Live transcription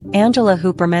Angela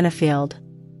Hooper Menafield.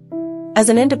 As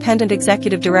an independent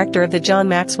executive director of the John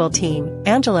Maxwell team,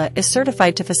 Angela is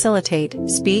certified to facilitate,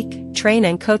 speak, train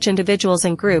and coach individuals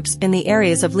and groups in the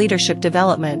areas of leadership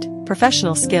development,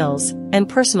 professional skills, and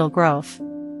personal growth.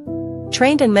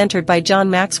 Trained and mentored by John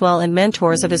Maxwell and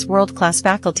mentors of his world-class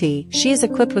faculty, she is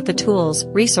equipped with the tools,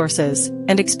 resources,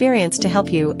 and experience to help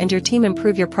you and your team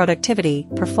improve your productivity,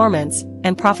 performance,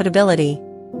 and profitability.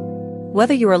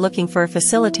 Whether you are looking for a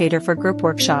facilitator for group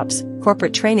workshops,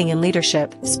 corporate training in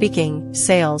leadership, speaking,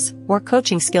 sales, or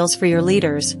coaching skills for your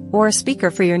leaders, or a speaker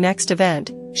for your next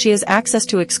event, she has access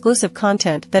to exclusive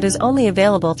content that is only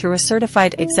available through a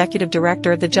certified executive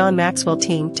director of the John Maxwell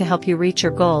team to help you reach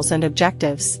your goals and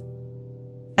objectives.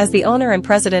 As the owner and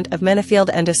president of Menafield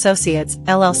 & Associates,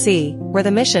 LLC, where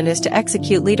the mission is to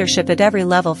execute leadership at every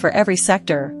level for every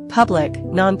sector, public,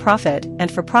 non-profit,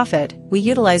 and for-profit, we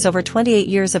utilize over 28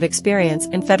 years of experience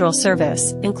in federal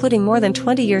service, including more than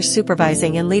 20 years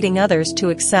supervising and leading others to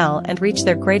excel and reach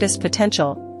their greatest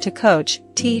potential, to coach,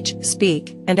 teach,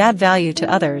 speak, and add value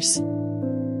to others.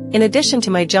 In addition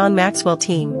to my John Maxwell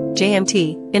team,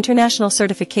 JMT, international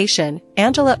certification,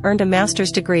 Angela earned a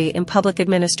master's degree in public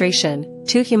administration,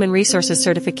 2 human resources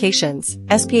certifications,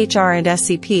 SPHR and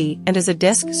SCP, and is a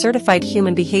DISC certified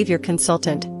human behavior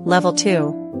consultant, level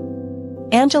 2.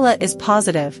 Angela is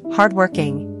positive,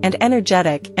 hardworking, and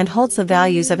energetic and holds the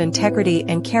values of integrity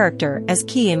and character as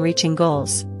key in reaching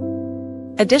goals.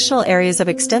 Additional areas of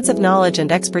extensive knowledge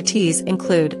and expertise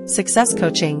include success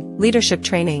coaching, leadership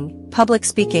training, public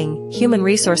speaking, human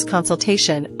resource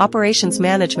consultation, operations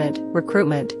management,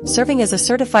 recruitment, serving as a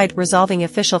certified resolving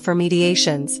official for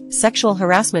mediations, sexual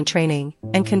harassment training,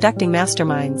 and conducting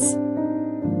masterminds.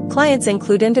 Clients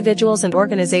include individuals and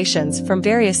organizations from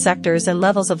various sectors and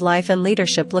levels of life and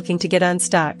leadership looking to get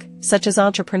unstuck, such as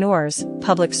entrepreneurs,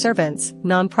 public servants,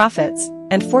 nonprofits,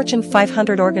 and Fortune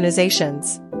 500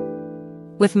 organizations.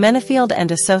 With Menafield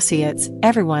 & Associates,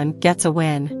 everyone gets a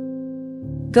win.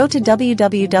 Go to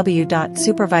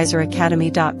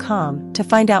www.supervisoracademy.com to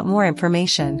find out more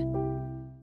information.